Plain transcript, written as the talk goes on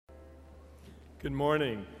Good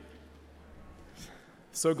morning.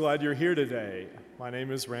 So glad you're here today. My name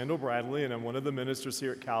is Randall Bradley, and I'm one of the ministers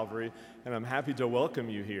here at Calvary, and I'm happy to welcome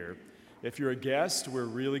you here. If you're a guest, we're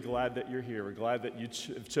really glad that you're here. We're glad that you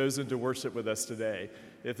have chosen to worship with us today.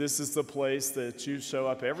 If this is the place that you show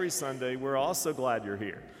up every Sunday, we're also glad you're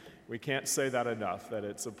here. We can't say that enough, that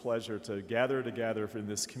it's a pleasure to gather together in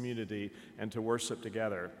this community and to worship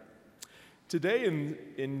together. Today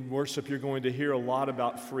in worship, you're going to hear a lot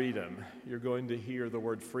about freedom. You're going to hear the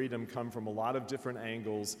word freedom come from a lot of different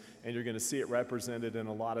angles, and you're going to see it represented in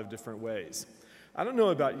a lot of different ways. I don't know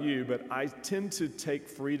about you, but I tend to take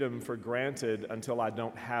freedom for granted until I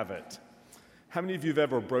don't have it. How many of you have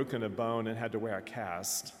ever broken a bone and had to wear a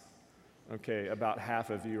cast? Okay, about half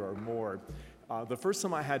of you or more. The first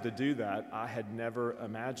time I had to do that, I had never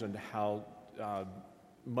imagined how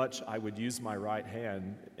much I would use my right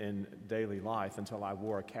hand in daily life until I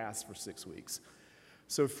wore a cast for 6 weeks.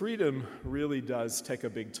 So freedom really does take a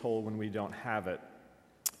big toll when we don't have it.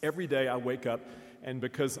 Every day I wake up, and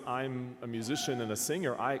because I'm a musician and a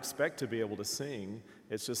singer, I expect to be able to sing.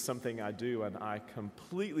 It's just something I do, and I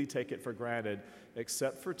completely take it for granted,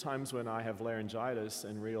 except for times when I have laryngitis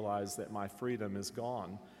and realize that my freedom is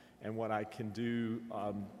gone. And what I can do,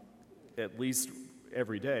 at least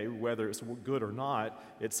every day, whether it's good or not,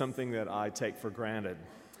 it's something that I take for granted.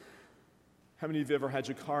 How many of you ever had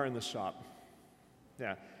your car in the shop?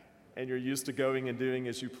 Yeah. And you're used to going and doing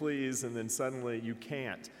as you please, and then suddenly you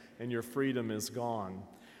can't, and your freedom is gone.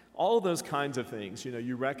 All of those kinds of things,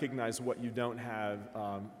 you recognize what you don't have,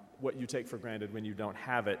 what you take for granted when you don't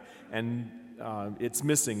have it, and it's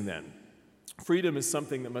missing then. Freedom is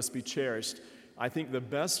something that must be cherished. I think the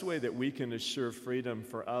best way that we can assure freedom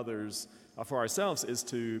for others, for ourselves, is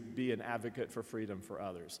to be an advocate for freedom for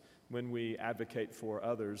others. When we advocate for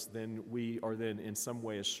others, then we are then in some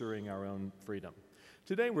way assuring our own freedom.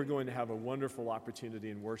 Today we're going to have a wonderful opportunity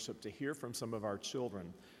in worship to hear from some of our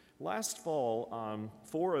children. Last fall,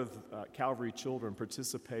 4 of Calvary children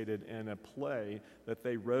participated in a play that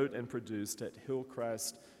they wrote and produced at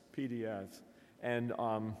Hillcrest PDF. And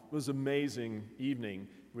it was an amazing evening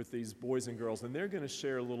with these boys and girls, and they're going to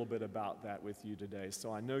share a little bit about that with you today,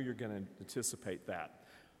 so I know you're going to anticipate that.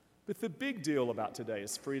 But the big deal about today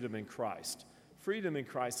is freedom in Christ. Freedom in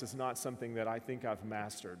Christ is not something that I think I've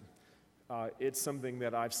mastered. It's something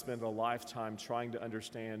that I've spent a lifetime trying to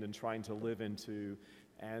understand and trying to live into,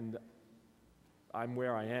 and I'm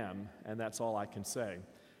where I am, and that's all I can say.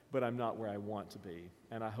 But I'm not where I want to be,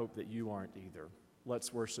 and I hope that you aren't either.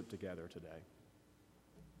 Let's worship together today.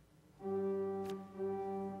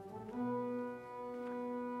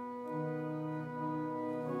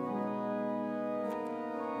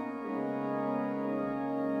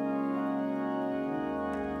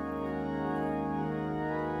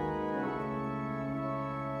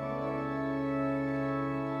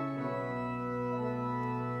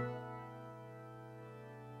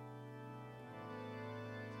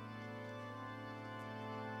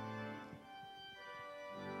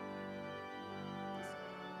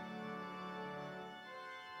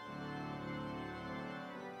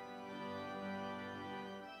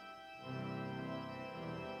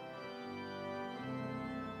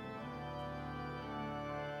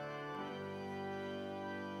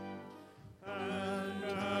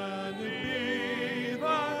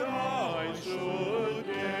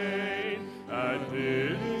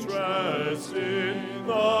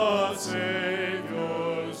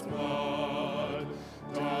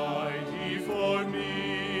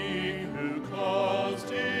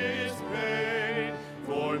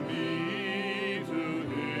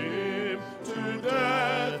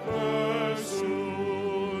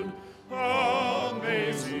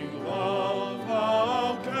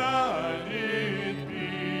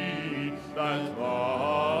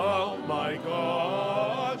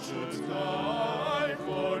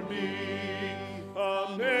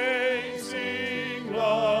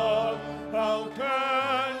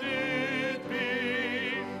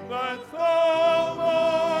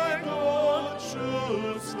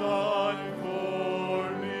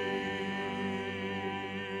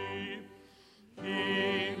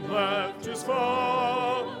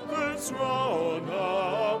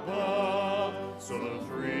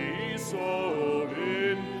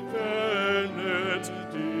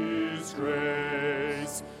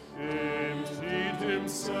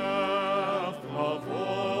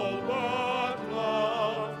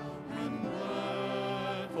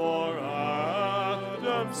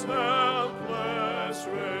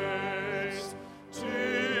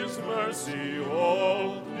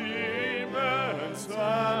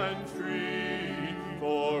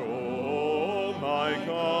 For oh my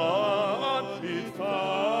God, it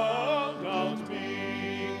found out me.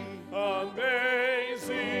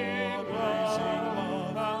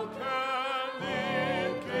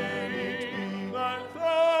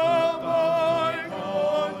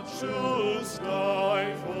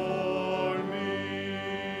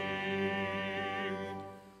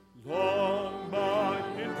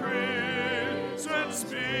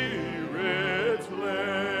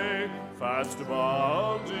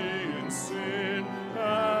 bound in sin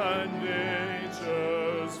and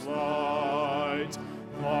nature's light.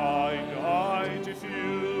 Thine eye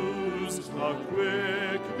diffused a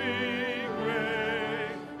quick being ray.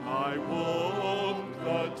 I woke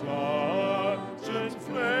the dungeon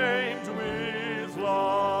flamed with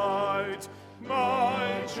light.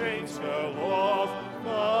 My chains fell off,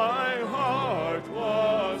 my heart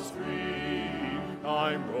was free.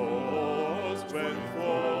 I rose, went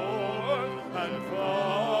forth, and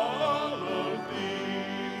followed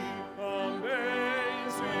thee.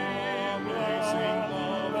 Amazing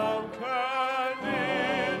love, how can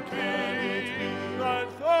it be that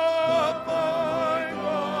the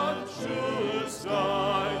God should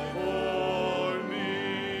die for me?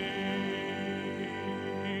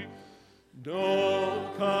 No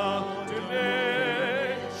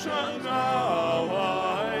condemnation now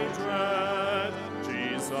I dread.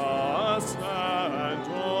 Jesus and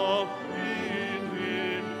all in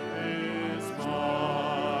him is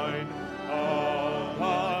mine.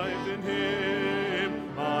 Alive in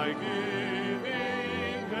him, my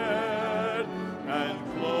giving head, and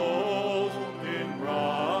clothed in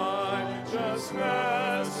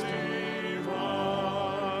righteousness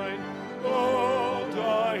divine. Behold,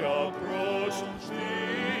 I approach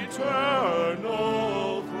the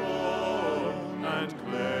eternal throne and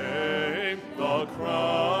claim the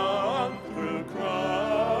crown through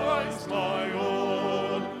Christ my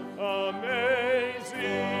own. Amazing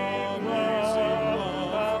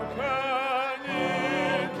love, how can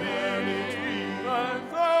it be that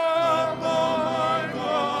the my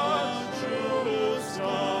God should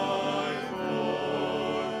die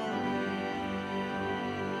for me?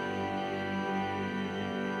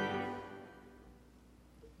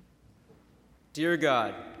 Dear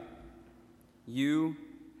God, you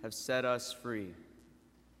have set us free.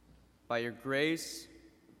 By your grace,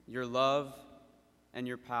 your love, and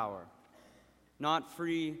your power. Not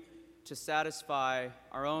free to satisfy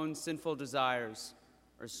our own sinful desires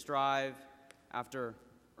or strive after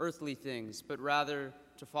earthly things, but rather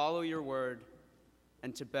to follow your word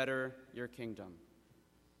and to better your kingdom.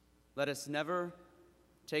 Let us never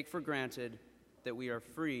take for granted that we are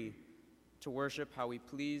free to worship how we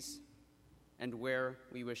please and where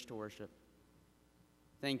we wish to worship.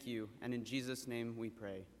 Thank you, and in Jesus' name we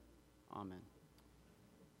pray. Amen.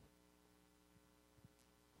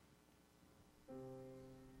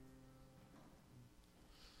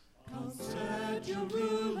 Come set your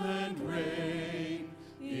rule and reign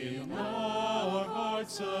in our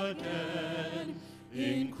hearts again.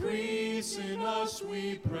 Increase in us,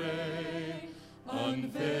 we pray.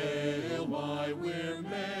 Unveil why we're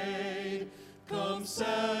made. Come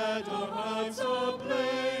set our hearts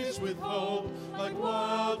ablaze with hope, like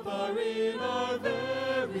wildfire in our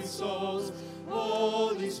very souls.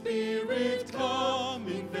 Holy Spirit, come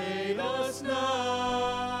invade us now.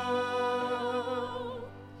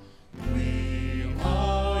 We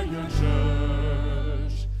are your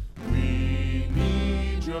church. We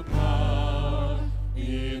need your power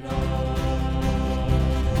in us.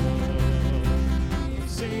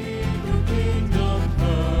 Seek your kingdom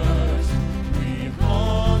first. We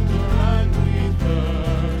hunger and we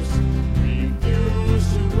thirst. Refuse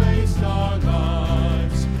to waste our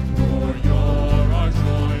lives, for you're our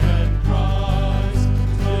joy and prize.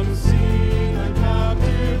 Come see the captive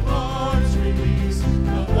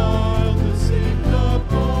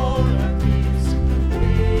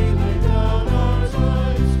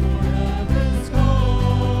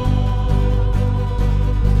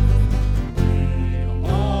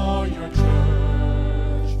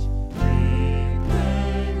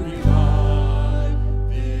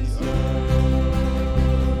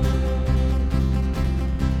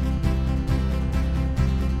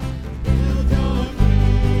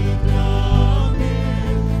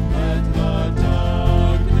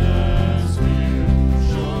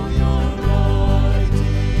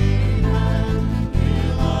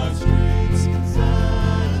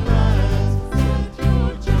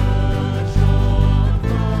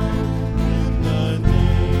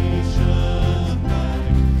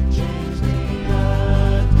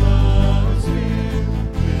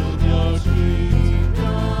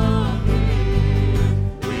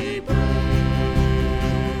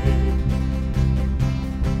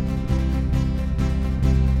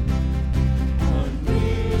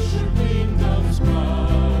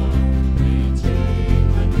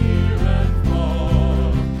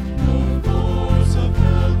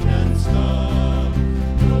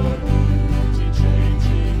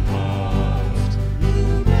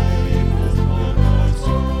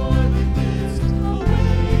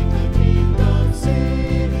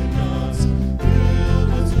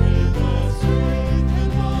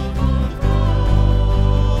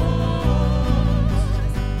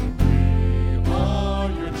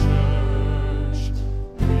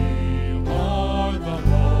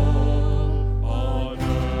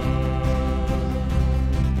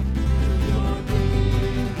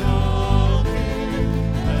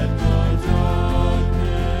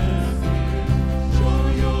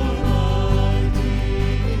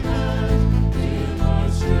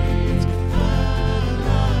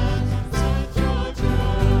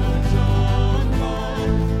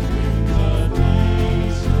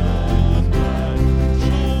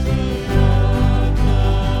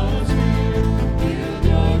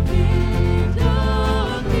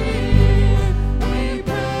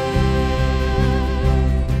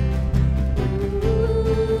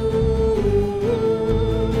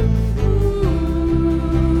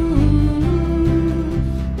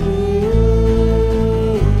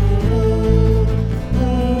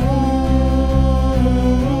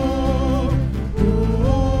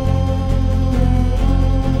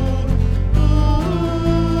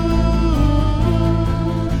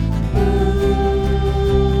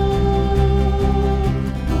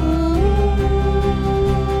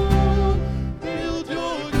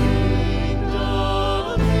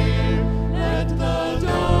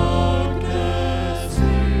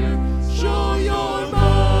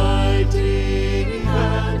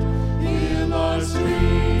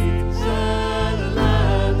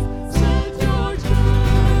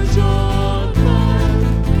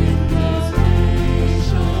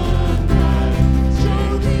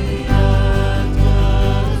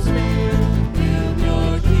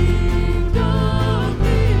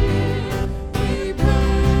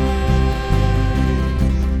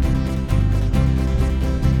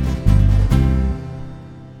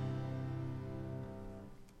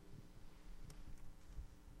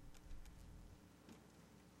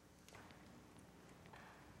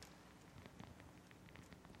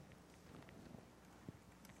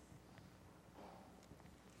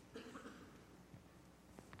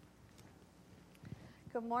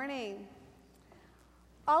Good morning.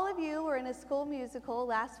 All of you were in a school musical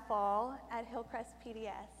last fall at Hillcrest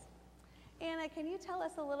PDS. Anna, can you tell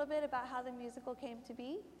us a little bit about how the musical came to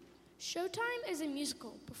be? Showtime is a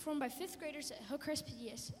musical performed by fifth graders at Hillcrest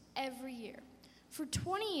PDS every year. For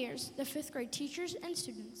 20 years, the fifth grade teachers and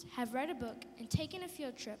students have read a book and taken a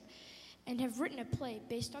field trip and have written a play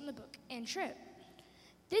based on the book and trip.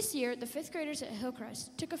 This year, the fifth graders at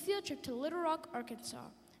Hillcrest took a field trip to Little Rock, Arkansas,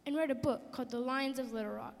 and read a book called The Lions of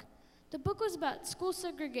Little Rock. The book was about school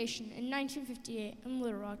segregation in 1958 in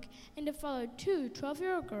Little Rock, and it followed two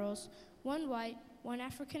 12-year-old girls, one white, one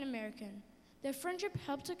African American. Their friendship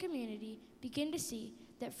helped the community begin to see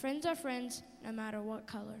that friends are friends no matter what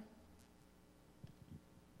color.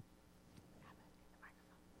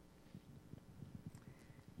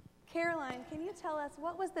 Caroline, can you tell us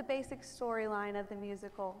what was the basic storyline of the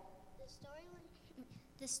musical?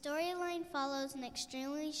 The storyline follows an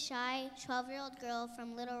extremely shy 12-year-old girl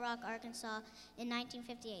from Little Rock, Arkansas in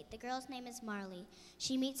 1958. The girl's name is Marley.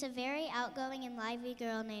 She meets a very outgoing and lively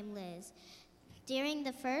girl named Liz. During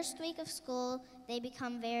the first week of school, they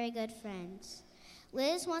become very good friends.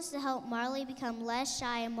 Liz wants to help Marley become less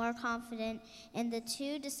shy and more confident, and the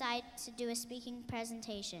two decide to do a speaking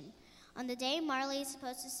presentation. On the day Marley is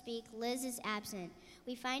supposed to speak, Liz is absent.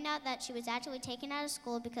 We find out that she was actually taken out of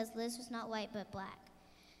school because Liz was not white but black.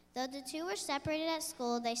 Though the two were separated at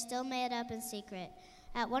school, they still met up in secret.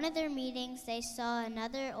 At one of their meetings, they saw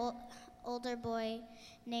another older boy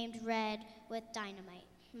named Red with dynamite.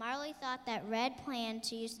 Marley thought that Red planned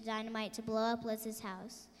to use the dynamite to blow up Liz's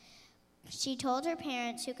house. She told her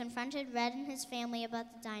parents, who confronted Red and his family about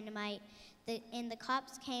the dynamite, and the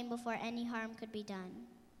cops came before any harm could be done.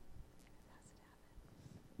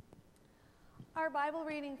 Our Bible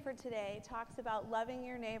reading for today talks about loving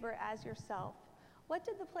your neighbor as yourself. What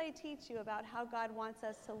did the play teach you about how God wants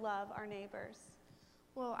us to love our neighbors?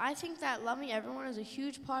 Well, I think that loving everyone is a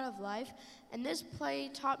huge part of life, and this play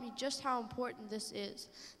taught me just how important this is.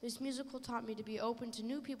 This musical taught me to be open to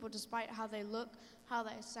new people despite how they look, how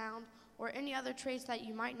they sound, or any other traits that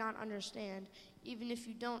you might not understand, even if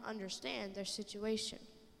you don't understand their situation.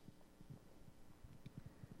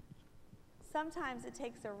 Sometimes it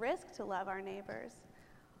takes a risk to love our neighbors.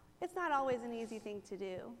 It's not always an easy thing to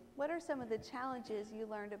do. What are some of the challenges you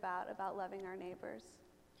learned about loving our neighbors?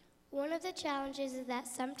 One of the challenges is that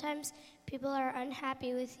sometimes people are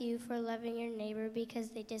unhappy with you for loving your neighbor because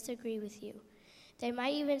they disagree with you. They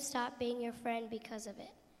might even stop being your friend because of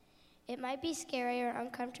it. It might be scary or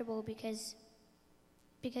uncomfortable because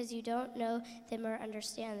you don't know them or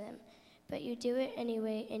understand them, but you do it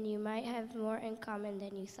anyway, and you might have more in common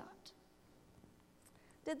than you thought.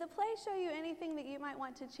 Did the play show you anything that you might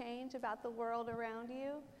want to change about the world around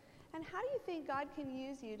you? And how do you think God can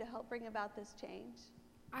use you to help bring about this change?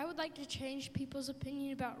 I would like to change people's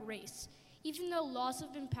opinion about race. Even though laws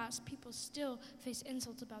have been passed, people still face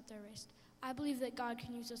insults about their race. I believe that God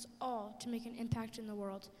can use us all to make an impact in the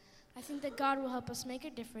world. I think that God will help us make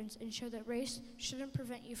a difference and show that race shouldn't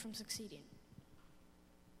prevent you from succeeding.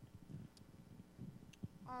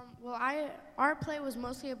 Our play was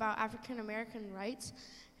mostly about African American rights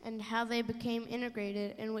and how they became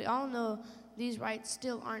integrated, and we all know these rights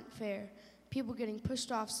still aren't fair. People getting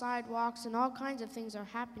pushed off sidewalks and all kinds of things are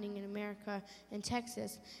happening in America and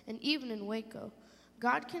Texas and even in Waco.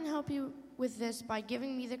 God can help you with this by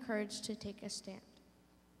giving me the courage to take a stand.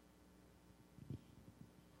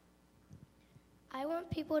 I want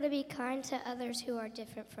people to be kind to others who are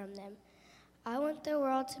different from them. I want the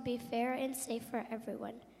world to be fair and safe for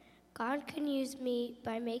everyone. God can use me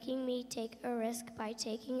by making me take a risk by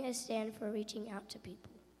taking a stand for reaching out to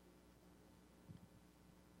people.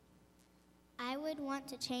 I would want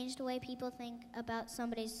to change the way people think about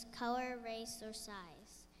somebody's color, race, or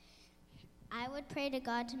size. I would pray to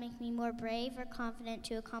God to make me more brave or confident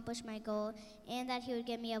to accomplish my goal, and that He would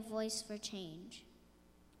give me a voice for change.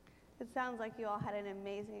 It sounds like you all had an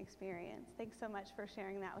amazing experience. Thanks so much for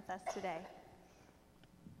sharing that with us today.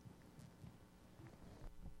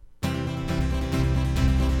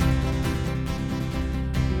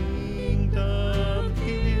 Kingdom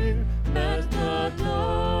here, let the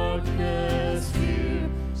darkness fear.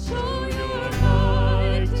 Show your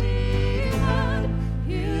mighty hand,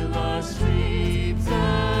 heal our streets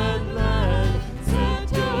and land.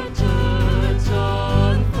 Set your church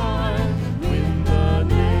on fire, win the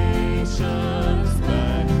nations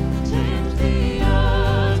back, change the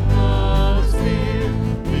atmosphere.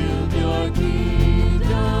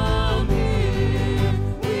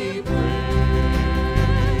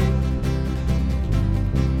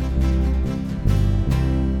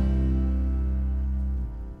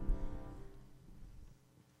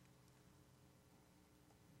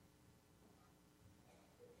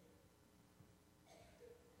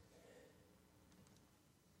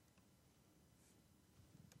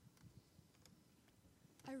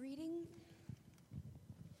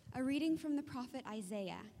 A reading from the prophet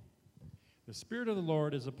Isaiah. The Spirit of the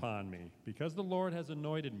Lord is upon me. Because the Lord has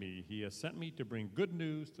anointed me, he has sent me to bring good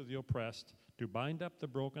news to the oppressed, to bind up the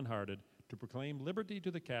brokenhearted, to proclaim liberty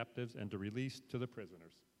to the captives, and to release to the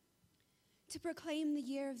prisoners. To proclaim the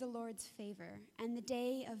year of the Lord's favor and the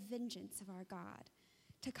day of vengeance of our God,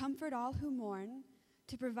 to comfort all who mourn,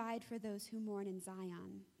 to provide for those who mourn in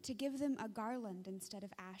Zion, to give them a garland instead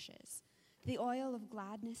of ashes, the oil of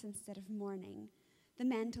gladness instead of mourning, the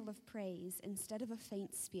mantle of praise instead of a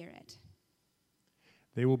faint spirit.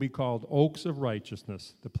 They will be called oaks of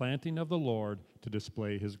righteousness, the planting of the Lord to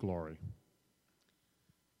display his glory.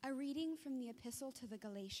 A reading from the Epistle to the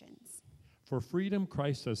Galatians. For freedom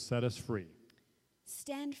Christ has set us free.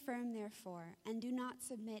 Stand firm, therefore, and do not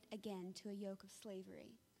submit again to a yoke of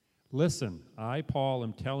slavery. Listen, I, Paul,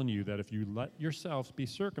 am telling you that if you let yourselves be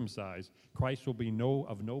circumcised, Christ will be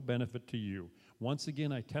of no benefit to you. Once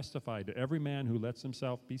again, I testify to every man who lets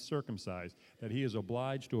himself be circumcised that he is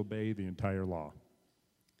obliged to obey the entire law.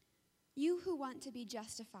 You who want to be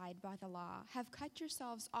justified by the law have cut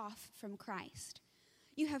yourselves off from Christ.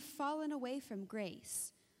 You have fallen away from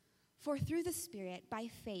grace. For through the Spirit, by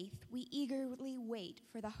faith, we eagerly wait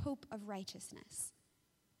for the hope of righteousness.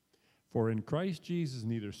 For in Christ Jesus,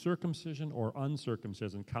 neither circumcision or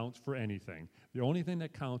uncircumcision counts for anything. The only thing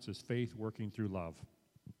that counts is faith working through love.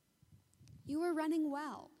 You were running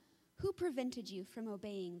well. Who prevented you from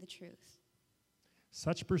obeying the truth?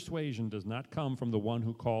 Such persuasion does not come from the one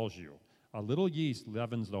who calls you. A little yeast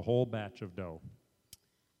leavens the whole batch of dough.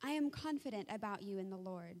 I am confident about you in the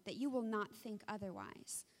Lord, that you will not think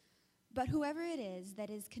otherwise. But whoever it is that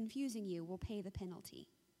is confusing you will pay the penalty.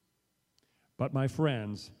 But my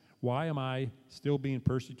friends, why am I still being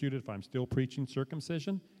persecuted if I'm still preaching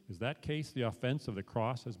circumcision? In that case, the offense of the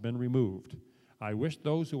cross has been removed. I wish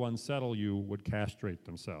those who unsettle you would castrate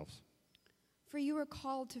themselves. For you are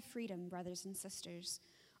called to freedom, brothers and sisters.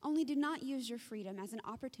 Only do not use your freedom as an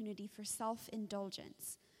opportunity for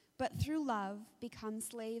self-indulgence, but through love become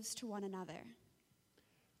slaves to one another.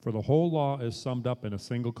 For the whole law is summed up in a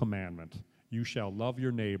single commandment. You shall love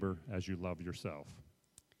your neighbor as you love yourself.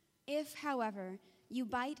 If, however, you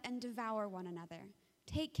bite and devour one another,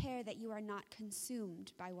 take care that you are not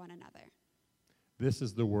consumed by one another. This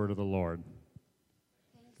is the word of the Lord.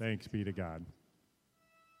 Thanks be to God.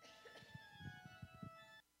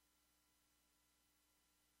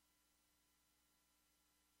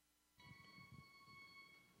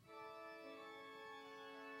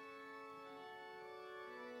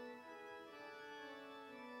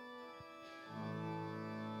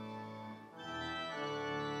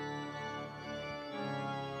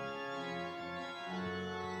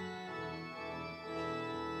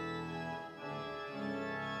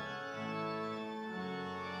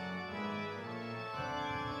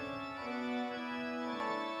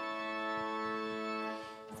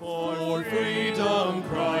 For freedom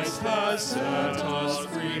Christ has set us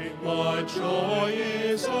free. What joy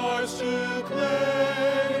is ours to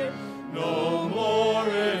claim. No more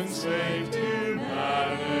enslaved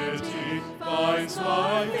humanity finds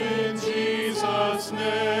life in Jesus'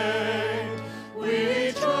 name.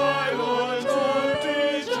 We try, Lord, to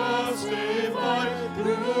be justified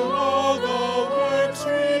through all the works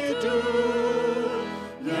we do.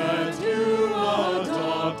 Yet you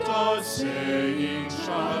adopt us, saying,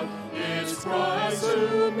 Child, it's Christ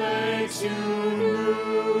who makes you new.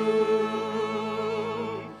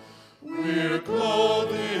 We're glad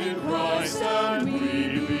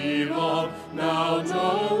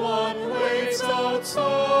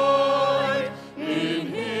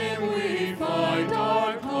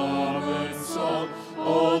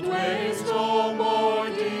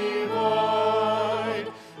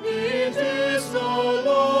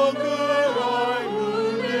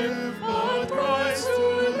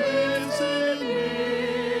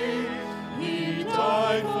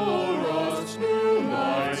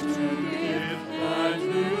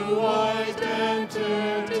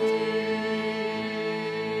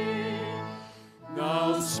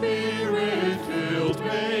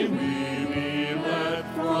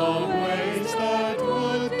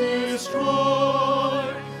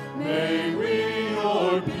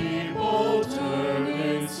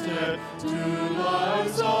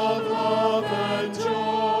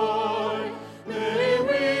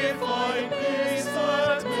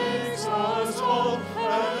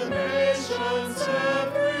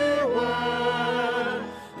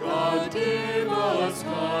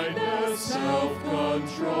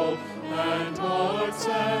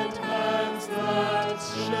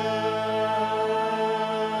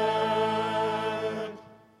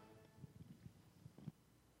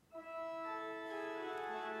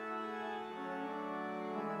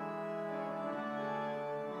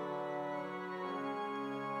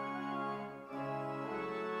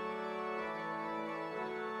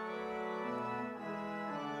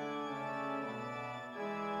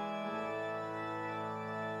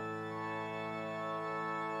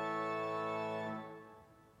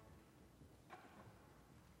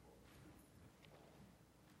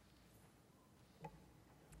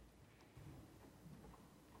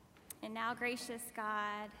And now, gracious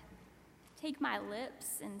God, take my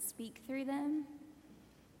lips and speak through them.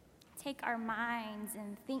 Take our minds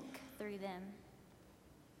and think through them.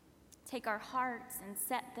 Take our hearts and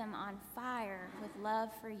set them on fire with love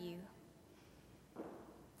for you.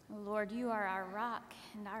 Lord, you are our rock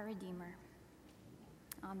and our Redeemer.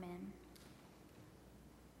 Amen.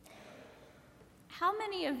 How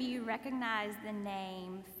many of you recognize the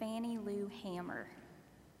name Fannie Lou Hamer?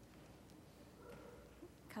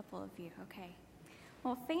 A couple of you, okay.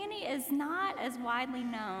 Well, Fannie is not as widely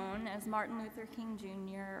known as Martin Luther King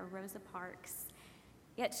Jr. or Rosa Parks,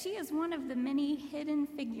 yet she is one of the many hidden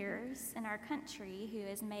figures in our country who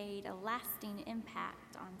has made a lasting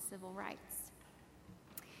impact on civil rights.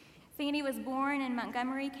 Fannie was born in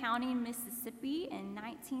Montgomery County, Mississippi in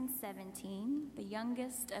 1917, the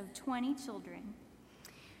youngest of 20 children.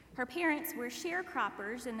 Her parents were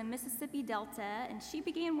sharecroppers in the Mississippi Delta, and she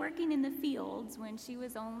began working in the fields when she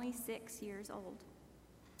was only 6 years old.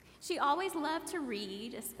 She always loved to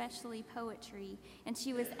read, especially poetry, and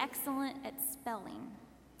she was excellent at spelling.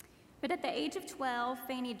 But at the age of 12,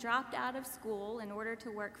 Fannie dropped out of school in order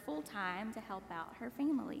to work full-time to help out her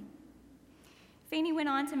family. Fannie went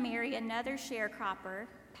on to marry another sharecropper,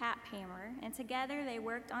 Pat Hamer, and together they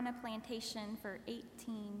worked on a plantation for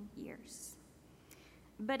 18 years.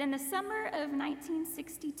 But in the summer of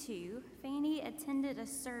 1962, Fannie attended a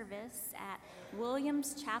service at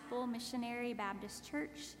Williams Chapel Missionary Baptist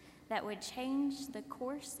Church that would change the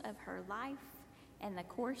course of her life and the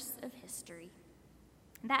course of history.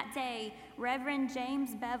 That day, Reverend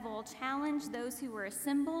James Bevel challenged those who were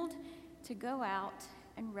assembled to go out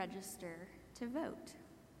and register to vote.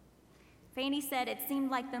 Fannie said it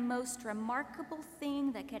seemed like the most remarkable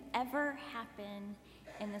thing that could ever happen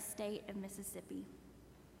in the state of Mississippi.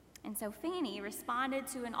 And so Fannie responded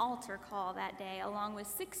to an altar call that day along with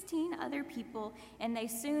 16 other people, and they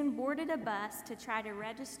soon boarded a bus to try to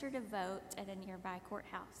register to vote at a nearby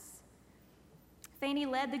courthouse. Fannie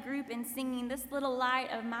led the group in singing "This Little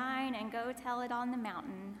Light of Mine" and "Go Tell It on the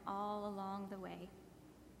Mountain" all along the way.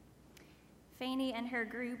 Fannie and her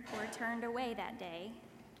group were turned away that day,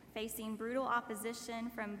 facing brutal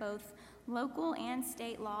opposition from both local and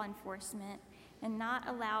state law enforcement, and not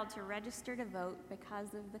allowed to register to vote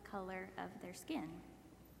because of the color of their skin.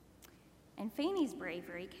 And Fannie's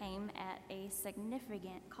bravery came at a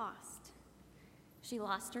significant cost. She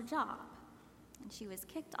lost her job, and she was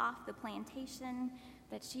kicked off the plantation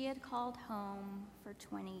that she had called home for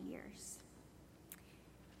 20 years.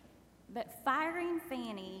 But firing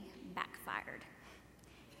Fannie backfired.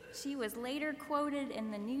 She was later quoted in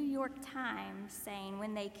the New York Times saying,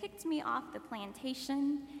 "When they kicked me off the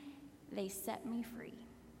plantation, they set me free.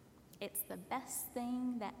 It's the best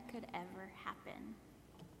thing that could ever happen.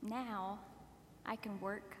 Now I can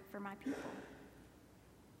work for my people."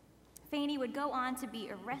 Fannie would go on to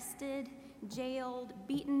be arrested, jailed,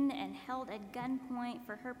 beaten, and held at gunpoint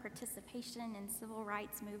for her participation in civil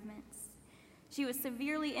rights movements. She was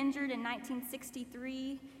severely injured in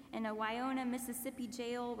 1963 in a Wynona, Mississippi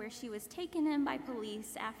jail where she was taken in by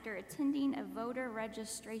police after attending a voter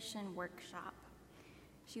registration workshop.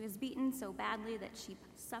 She was beaten so badly that she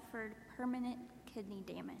suffered permanent kidney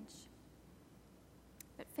damage.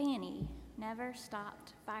 But Fannie never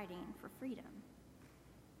stopped fighting for freedom.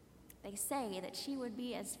 They say that she would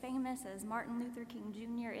be as famous as Martin Luther King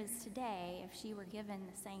Jr. is today if she were given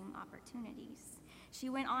the same opportunities. She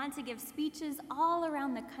went on to give speeches all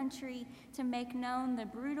around the country to make known the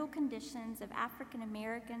brutal conditions of African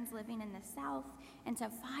Americans living in the South and to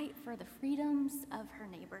fight for the freedoms of her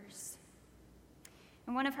neighbors.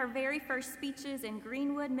 In one of her very first speeches in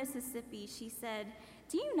Greenwood, Mississippi, she said,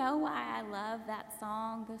 "Do you know why I love that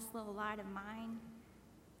song, 'This Little Light of Mine',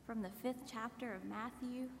 from the 5th chapter of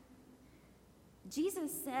Matthew?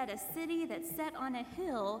 Jesus said, 'A city that's set on a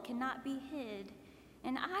hill cannot be hid,'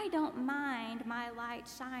 and I don't mind my light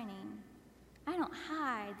shining. I don't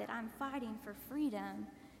hide that I'm fighting for freedom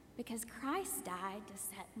because Christ died to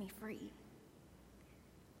set me free."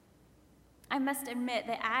 I must admit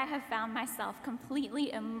that I have found myself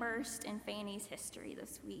completely immersed in Fannie's history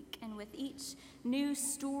this week, and with each new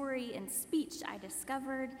story and speech I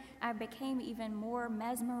discovered, I became even more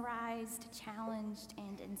mesmerized, challenged,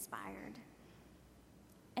 and inspired.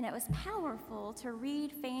 And it was powerful to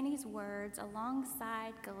read Fannie's words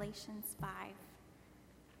alongside Galatians 5,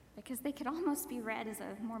 because they could almost be read as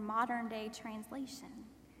a more modern-day translation.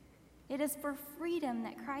 It is for freedom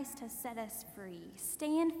that Christ has set us free.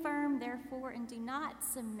 Stand firm, therefore, and do not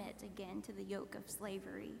submit again to the yoke of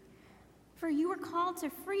slavery. For you are called to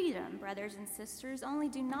freedom, brothers and sisters, only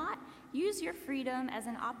do not use your freedom as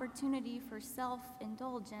an opportunity for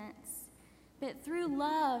self-indulgence, but through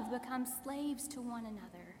love become slaves to one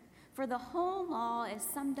another. For the whole law is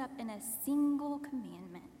summed up in a single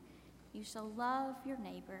commandment: you shall love your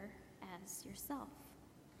neighbor as yourself.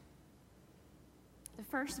 The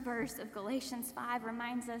first verse of Galatians 5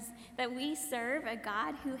 reminds us that we serve a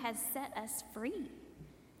God who has set us free.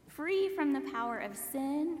 Free from the power of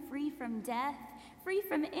sin, free from death, free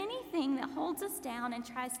from anything that holds us down and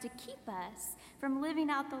tries to keep us from living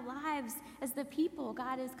out the lives as the people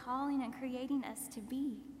God is calling and creating us to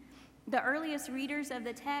be. The earliest readers of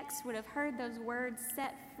the text would have heard those words,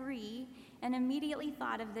 set free, and immediately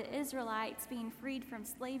thought of the Israelites being freed from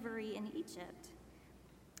slavery in Egypt.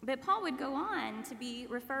 But Paul would go on to be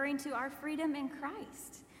referring to our freedom in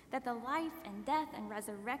Christ, that the life and death and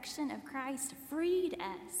resurrection of Christ freed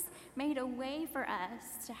us, made a way for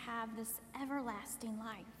us to have this everlasting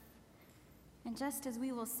life. And just as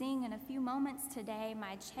we will sing in a few moments today,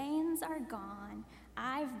 my chains are gone,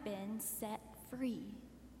 I've been set free.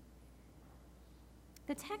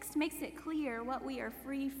 The text makes it clear what we are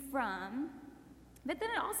free from, but then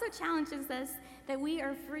it also challenges us that we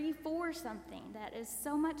are free for something that is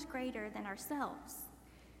so much greater than ourselves.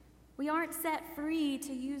 We aren't set free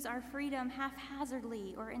to use our freedom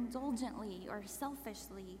haphazardly or indulgently or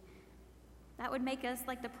selfishly. That would make us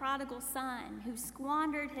like the prodigal son who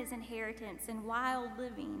squandered his inheritance in wild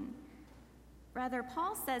living. Rather,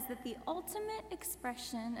 Paul says that the ultimate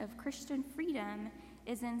expression of Christian freedom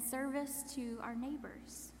is in service to our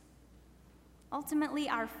neighbors. Ultimately,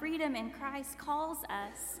 our freedom in Christ calls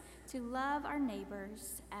us to love our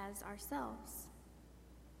neighbors as ourselves.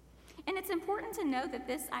 And it's important to note that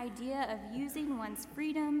this idea of using one's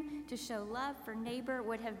freedom to show love for neighbor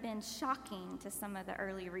would have been shocking to some of the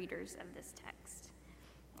early readers of this text.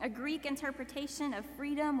 A Greek interpretation of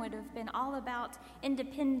freedom would have been all about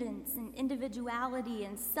independence and individuality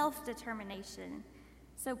and self-determination.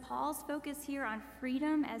 So Paul's focus here on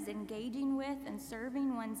freedom as engaging with and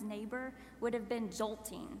serving one's neighbor would have been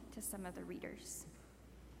jolting to some of the readers.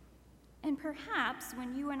 And perhaps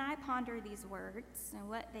when you and I ponder these words and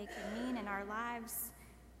what they can mean in our lives,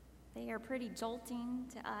 they are pretty jolting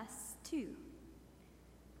to us too.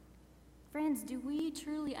 Friends, do we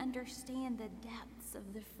truly understand the depths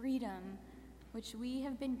of the freedom which we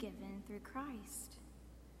have been given through Christ?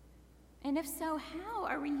 And if so, how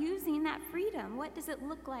are we using that freedom? What does it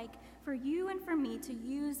look like for you and for me to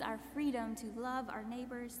use our freedom to love our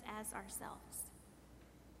neighbors as ourselves?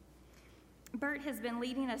 Bert has been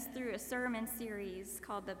leading us through a sermon series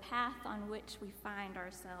called The Path on Which We Find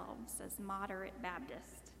Ourselves as Moderate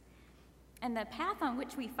Baptists. And the path on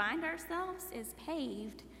which we find ourselves is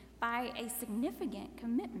paved by a significant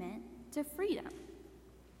commitment to freedom.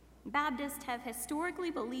 Baptists have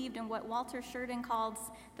historically believed in what Walter Sheridan calls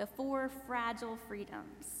the 4 fragile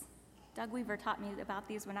freedoms. Doug Weaver taught me about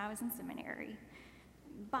these when I was in seminary.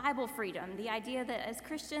 Bible freedom, the idea that as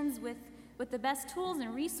Christians with the best tools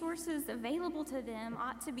and resources available to them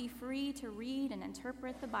ought to be free to read and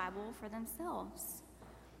interpret the Bible for themselves.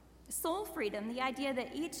 Soul freedom, the idea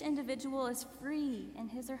that each individual is free in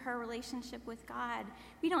his or her relationship with God.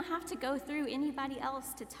 We don't have to go through anybody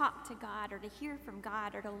else to talk to God or to hear from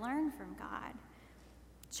God or to learn from God.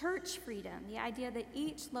 Church freedom, the idea that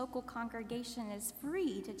each local congregation is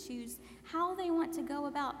free to choose how they want to go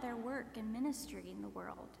about their work and ministry in the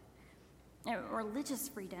world. Religious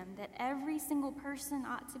freedom, that every single person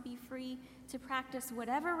ought to be free to practice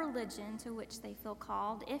whatever religion to which they feel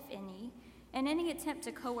called, if any, and any attempt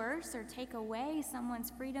to coerce or take away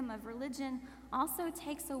someone's freedom of religion also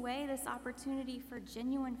takes away this opportunity for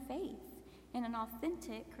genuine faith in an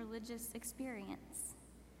authentic religious experience.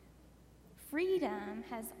 Freedom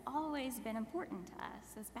has always been important to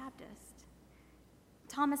us as Baptists.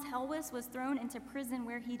 Thomas Helwys was thrown into prison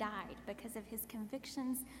where he died because of his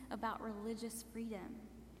convictions about religious freedom.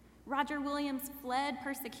 Roger Williams fled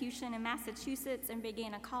persecution in Massachusetts and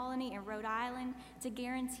began a colony in Rhode Island to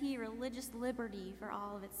guarantee religious liberty for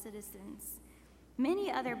all of its citizens.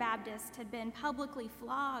 Many other Baptists had been publicly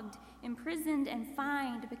flogged, imprisoned, and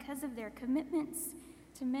fined because of their commitments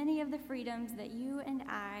to many of the freedoms that you and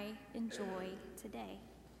I enjoy today.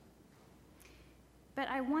 But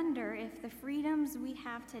I wonder if the freedoms we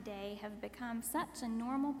have today have become such a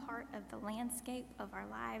normal part of the landscape of our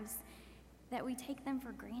lives that we take them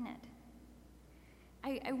for granted.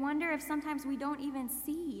 I wonder if sometimes we don't even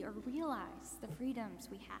see or realize the freedoms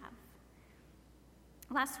we have.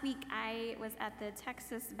 Last week, I was at the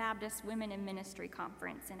Texas Baptist Women in Ministry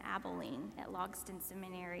Conference in Abilene at Logsdon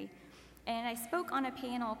Seminary, and I spoke on a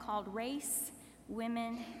panel called Race,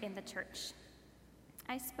 Women in the Church.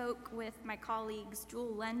 I spoke with my colleagues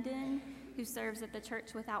Jewel London, who serves at the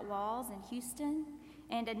Church Without Walls in Houston,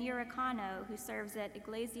 and Anira Cano, who serves at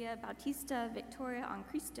Iglesia Bautista Victoria en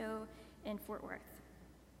Cristo in Fort Worth.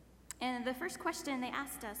 And the first question they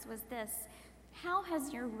asked us was this: how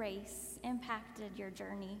has your race impacted your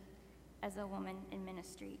journey as a woman in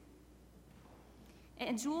ministry?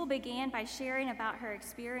 And Jewel began by sharing about her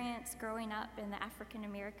experience growing up in the African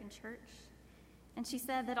American church. And she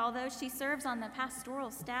said that although she serves on the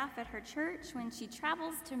pastoral staff at her church, when she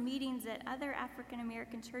travels to meetings at other African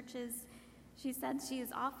American churches, she said she is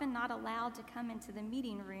often not allowed to come into the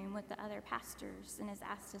meeting room with the other pastors and is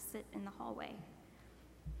asked to sit in the hallway.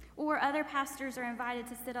 Or other pastors are invited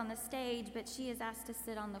to sit on the stage, but she is asked to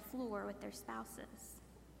sit on the floor with their spouses.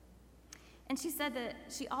 And she said that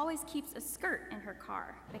she always keeps a skirt in her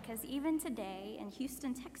car because even today in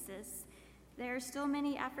Houston, Texas, there are still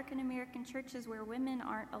many African American churches where women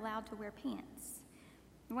aren't allowed to wear pants.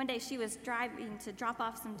 One day she was driving to drop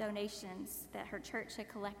off some donations that her church had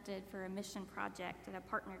collected for a mission project at a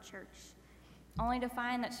partner church, only to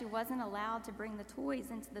find that she wasn't allowed to bring the toys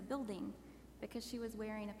into the building because she was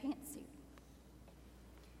wearing a pantsuit.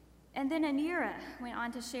 And then Anira went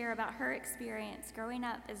on to share about her experience growing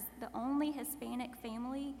up as the only Hispanic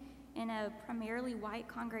family in a primarily white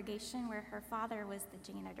congregation where her father was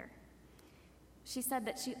the janitor. She said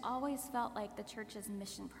that she always felt like the church's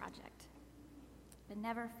mission project, but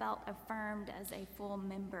never felt affirmed as a full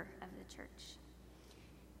member of the church.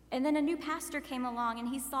 And then a new pastor came along, and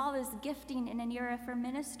he saw this gifting in Anira for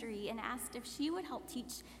ministry and asked if she would help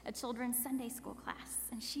teach a children's Sunday school class,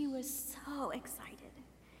 and she was so excited.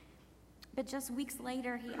 But just weeks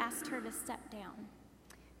later, he asked her to step down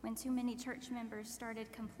when too many church members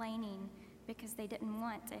started complaining because they didn't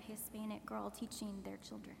want a Hispanic girl teaching their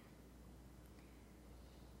children.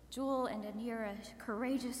 Jewel and Anira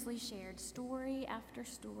courageously shared story after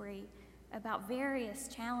story about various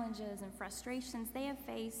challenges and frustrations they have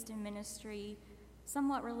faced in ministry,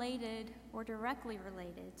 somewhat related or directly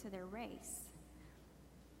related to their race.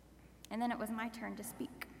 And then it was my turn to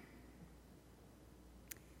speak.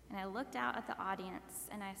 And I looked out at the audience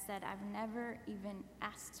and I said, I've never even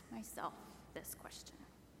asked myself this question.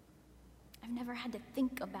 I've never had to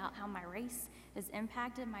think about how my race has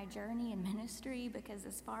impacted my journey in ministry because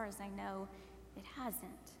as far as I know, it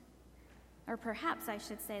hasn't. Or perhaps I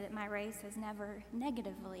should say that my race has never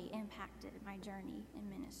negatively impacted my journey in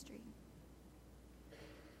ministry.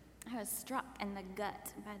 I was struck in the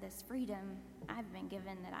gut by this freedom I've been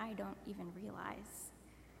given that I don't even realize.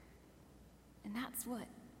 And that's what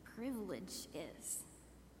privilege is.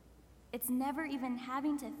 It's never even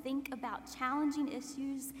having to think about challenging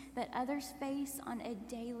issues that others face on a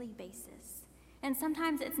daily basis. And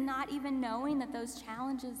sometimes it's not even knowing that those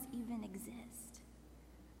challenges even exist.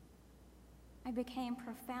 I became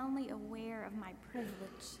profoundly aware of my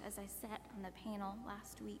privilege as I sat on the panel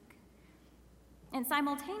last week. And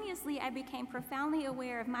simultaneously, I became profoundly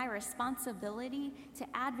aware of my responsibility to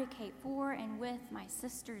advocate for and with my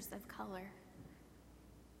sisters of color.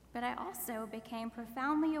 But I also became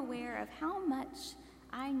profoundly aware of how much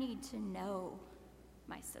I need to know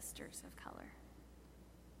my sisters of color.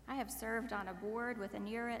 I have served on a board with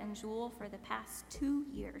Anira and Jewel for the past 2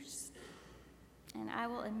 years, and I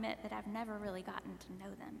will admit that I've never really gotten to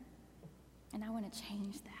know them, and I want to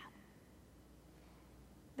change that.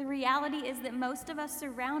 The reality is that most of us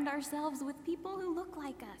surround ourselves with people who look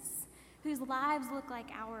like us, whose lives look like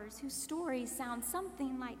ours, whose stories sound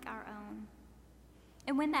something like our own.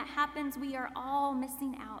 And when that happens, we are all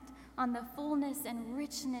missing out on the fullness and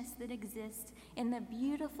richness that exists in the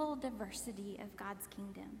beautiful diversity of God's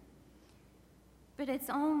kingdom. But it's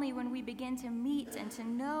only when we begin to meet and to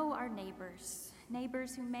know our neighbors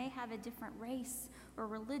who may have a different race or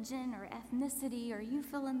religion or ethnicity, or you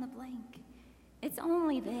fill in the blank. It's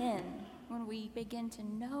only then, when we begin to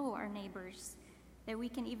know our neighbors, that we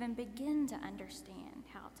can even begin to understand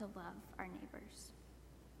how to love our neighbors.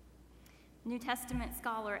 New Testament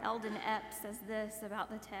scholar Eldon Epp says this about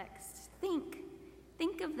the text: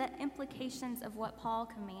 Think of the implications of what Paul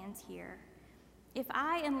commands here. If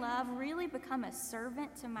I, in love, really become a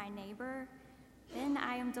servant to my neighbor, then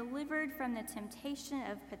I am delivered from the temptation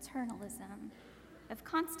of paternalism, of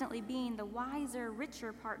constantly being the wiser,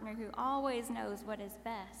 richer partner who always knows what is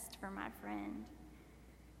best for my friend.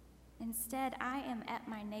 Instead, I am at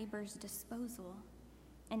my neighbor's disposal,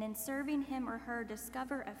 and in serving him or her,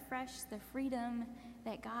 discover afresh the freedom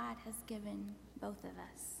that God has given both of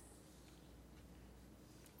us.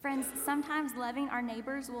 Friends, sometimes loving our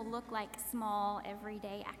neighbors will look like small,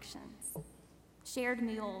 everyday actions. Shared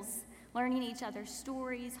meals, learning each other's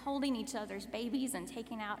stories, holding each other's babies, and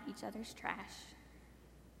taking out each other's trash.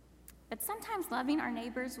 But sometimes loving our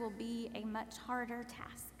neighbors will be a much harder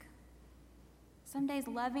task. Some days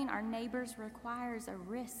loving our neighbors requires a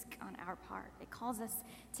risk on our part. It calls us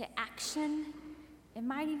to action. It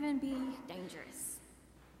might even be dangerous.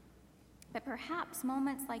 But perhaps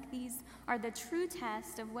moments like these are the true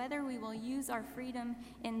test of whether we will use our freedom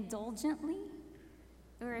indulgently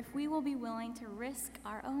or if we will be willing to risk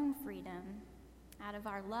our own freedom out of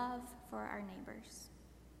our love for our neighbors.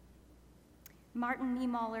 Martin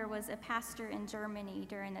Niemöller was a pastor in Germany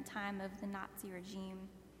during the time of the Nazi regime.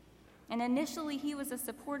 And initially, he was a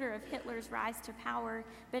supporter of Hitler's rise to power,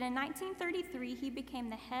 but in 1933, he became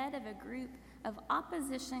the head of a group of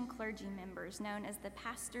opposition clergy members known as the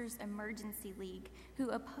Pastors' Emergency League, who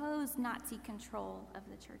opposed Nazi control of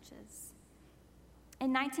the churches.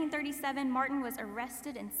 In 1937, Martin was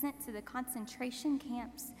arrested and sent to the concentration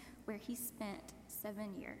camps where he spent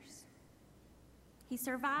 7 years. He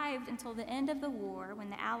survived until the end of the war when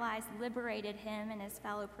the Allies liberated him and his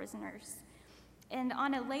fellow prisoners. And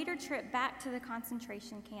on a later trip back to the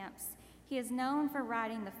concentration camps, he is known for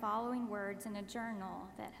writing the following words in a journal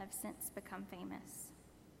that have since become famous.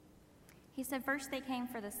 He said, "First they came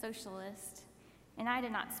for the socialist, and I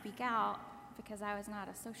did not speak out because I was not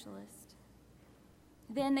a socialist.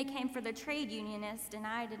 Then they came for the trade unionist, and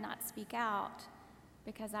I did not speak out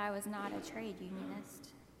because I was not a trade unionist.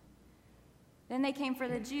 Then they came for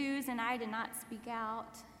the Jews, and I did not speak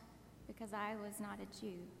out because I was not a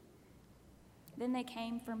Jew. Then they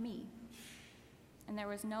came for me, and there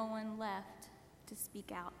was no one left to speak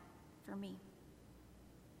out for me."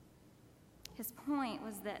 His point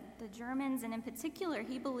was that the Germans, and in particular,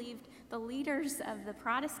 he believed the leaders of the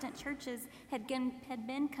Protestant churches had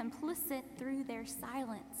been complicit through their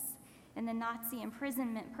silence in the Nazi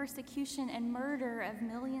imprisonment, persecution, and murder of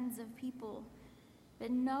millions of people. But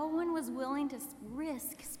no one was willing to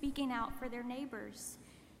risk speaking out for their neighbors.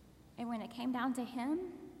 And when it came down to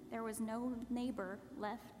him, there was no neighbor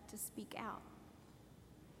left to speak out.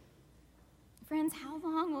 Friends, how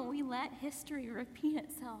long will we let history repeat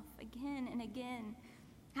itself again and again?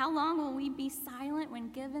 How long will we be silent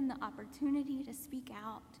when given the opportunity to speak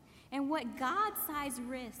out? And what God-sized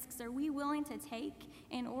risks are we willing to take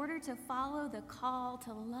in order to follow the call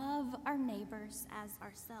to love our neighbors as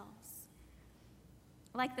ourselves?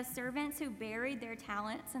 Like the servants who buried their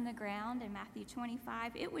talents in the ground in Matthew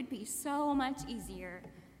 25, it would be so much easier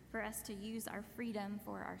for us to use our freedom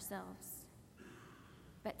for ourselves.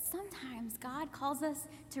 But sometimes God calls us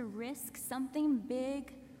to risk something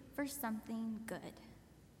big for something good,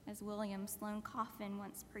 as William Sloane Coffin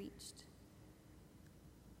once preached.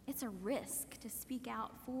 It's a risk to speak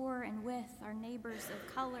out for and with our neighbors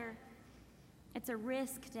of color. It's a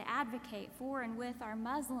risk to advocate for and with our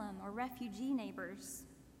Muslim or refugee neighbors.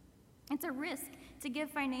 It's a risk to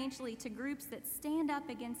give financially to groups that stand up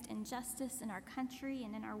against injustice in our country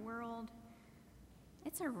and in our world.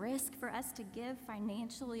 It's a risk for us to give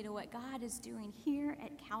financially to what God is doing here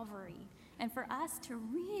at Calvary, and for us to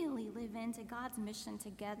really live into God's mission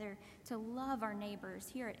together to love our neighbors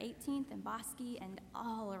here at 18th and Bosque and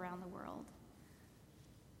all around the world.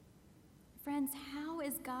 Friends, how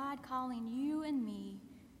is God calling you and me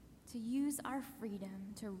to use our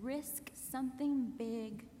freedom to risk something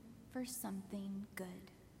big for something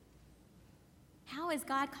good? How is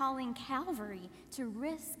God calling Calvary to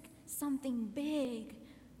risk something big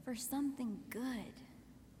for something good?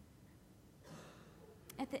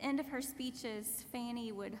 At the end of her speeches,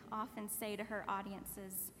 Fanny would often say to her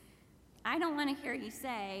audiences, "I don't want to hear you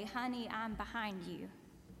say, 'Honey, I'm behind you.'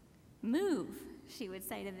 Move," she would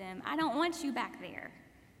say to them. "I don't want you back there,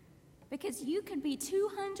 because you could be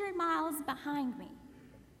 200 miles behind me.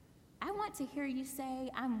 I want to hear you say,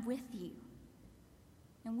 'I'm with you,'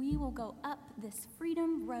 and we will go up this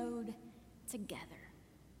freedom road together."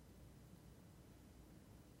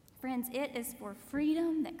 Friends, it is for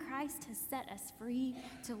freedom that Christ has set us free,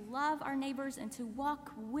 to love our neighbors and to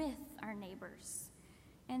walk with our neighbors.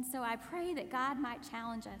 And so I pray that God might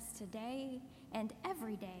challenge us today and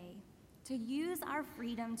every day to use our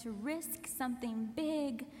freedom to risk something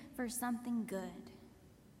big for something good,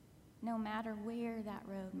 no matter where that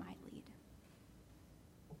road might lead.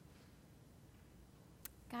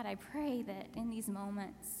 God, I pray that in these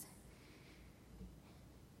moments,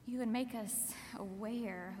 you would make us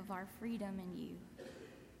aware of our freedom in you.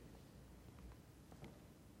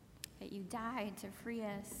 That you died to free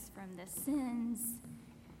us from the sins,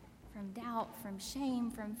 from doubt, from shame,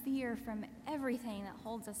 from fear, from everything that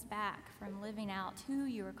holds us back from living out who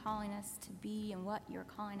you are calling us to be and what you're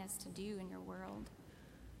calling us to do in your world.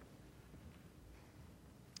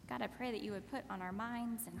 God, I pray that you would put on our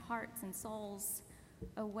minds and hearts and souls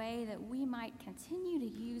a way that we might continue to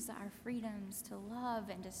use our freedoms to love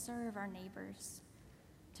and to serve our neighbors,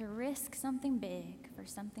 to to risk something big for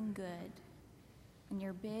something good in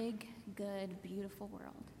your big, good, beautiful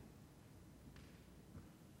world.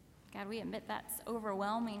 God, we admit that's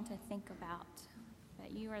overwhelming to think about,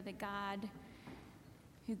 that you are the God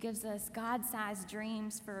who gives us God-sized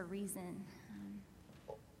dreams for a reason.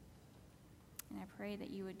 And I pray that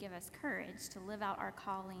you would give us courage to live out our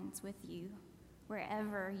callings with you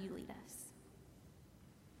wherever you lead us.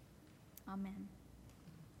 Amen.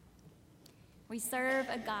 We serve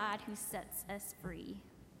a God who sets us free.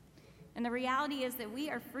 And the reality is that we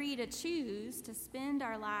are free to choose to spend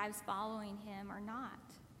our lives following him or not.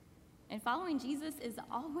 And following Jesus is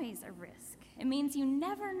always a risk. It means you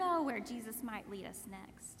never know where Jesus might lead us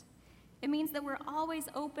next. It means that we're always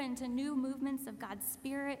open to new movements of God's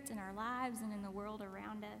Spirit in our lives and in the world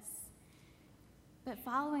around us. But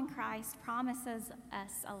following Christ promises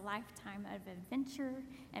us a lifetime of adventure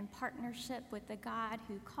and partnership with the God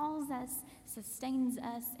who calls us, sustains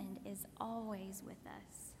us, and is always with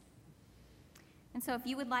us. And so if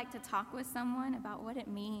you would like to talk with someone about what it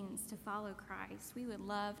means to follow Christ, we would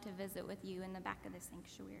love to visit with you in the back of the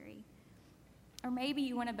sanctuary. Or maybe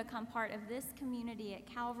you want to become part of this community at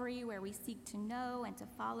Calvary where we seek to know and to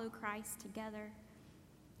follow Christ together.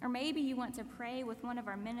 Or maybe you want to pray with one of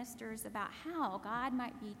our ministers about how God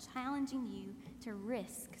might be challenging you to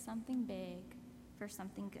risk something big for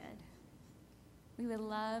something good. We would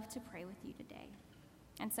love to pray with you today.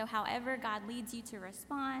 And so however God leads you to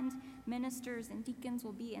respond, ministers and deacons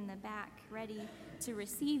will be in the back ready to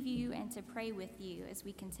receive you and to pray with you as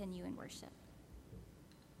we continue in worship.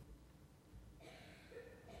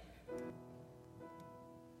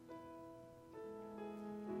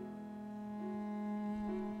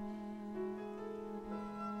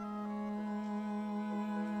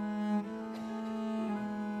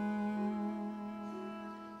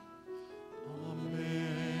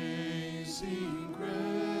 Amazing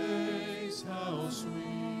grace, how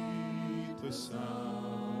sweet the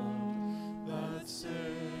sound that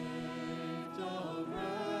saved a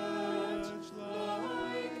wretch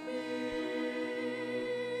like me.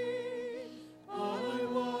 I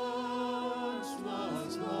once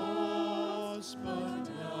was lost, but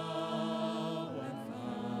now am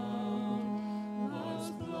found, was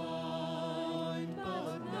blind,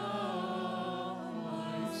 but now I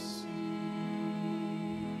see.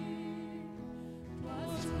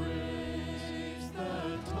 'Twas grace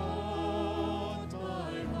that taught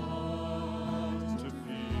my heart to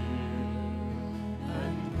fear,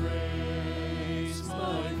 and grace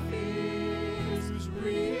my fears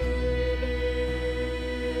relieved.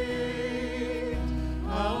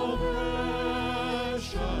 How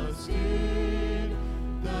precious did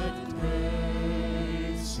that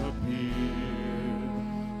grace appear,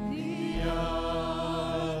 the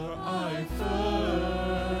hour I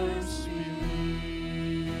first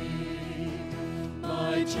believed.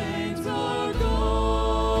 My chains are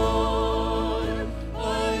gone,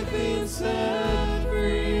 I've been set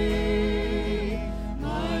free.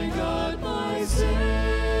 My God, my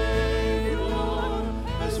Savior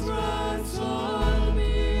has ransomed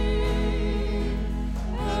me.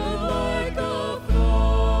 And like a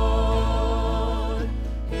flood,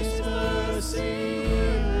 His mercy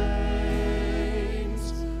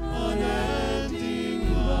reigns,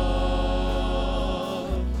 unending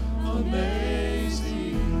love,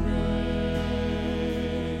 amazing grace.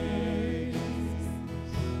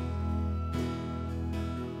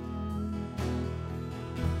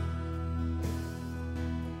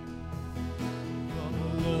 The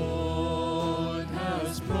Lord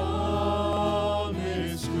has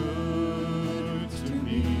promised good to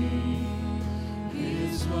me.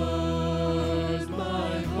 His word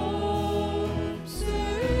my hope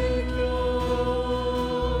secures.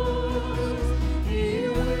 He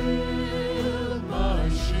will my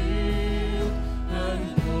shield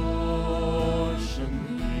and portion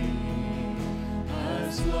be,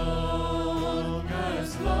 as long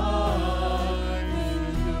as life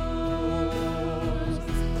endures.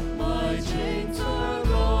 My chains are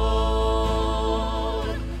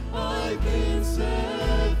gone, I've been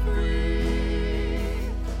set free.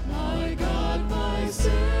 My God, my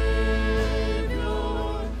Savior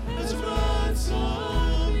has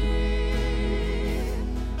ransomed me.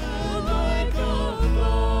 And like a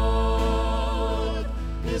flood,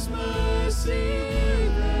 His mercy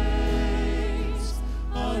reigns,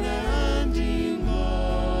 unending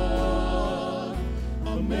love,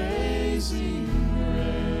 amazing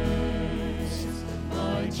grace.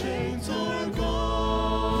 My chains are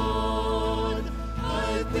gone,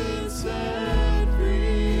 I've been set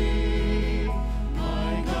free.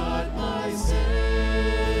 My God, my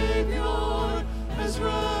Savior has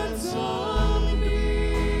ransomed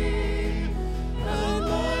me.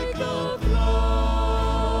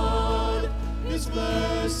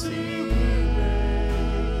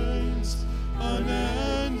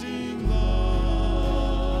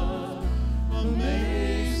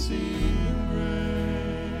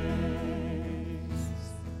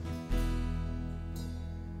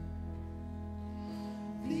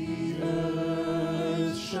 The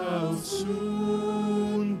earth shall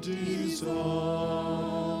soon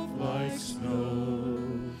dissolve like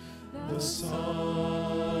snow. The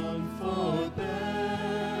sun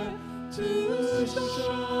forbear to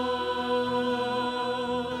shine,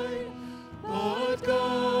 but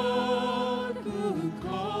God who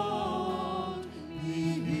called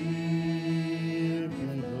me here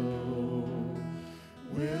below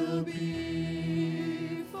will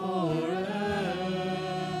be forever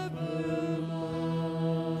mine.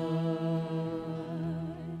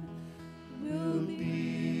 Will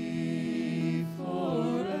be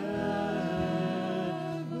forever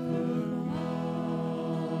mine.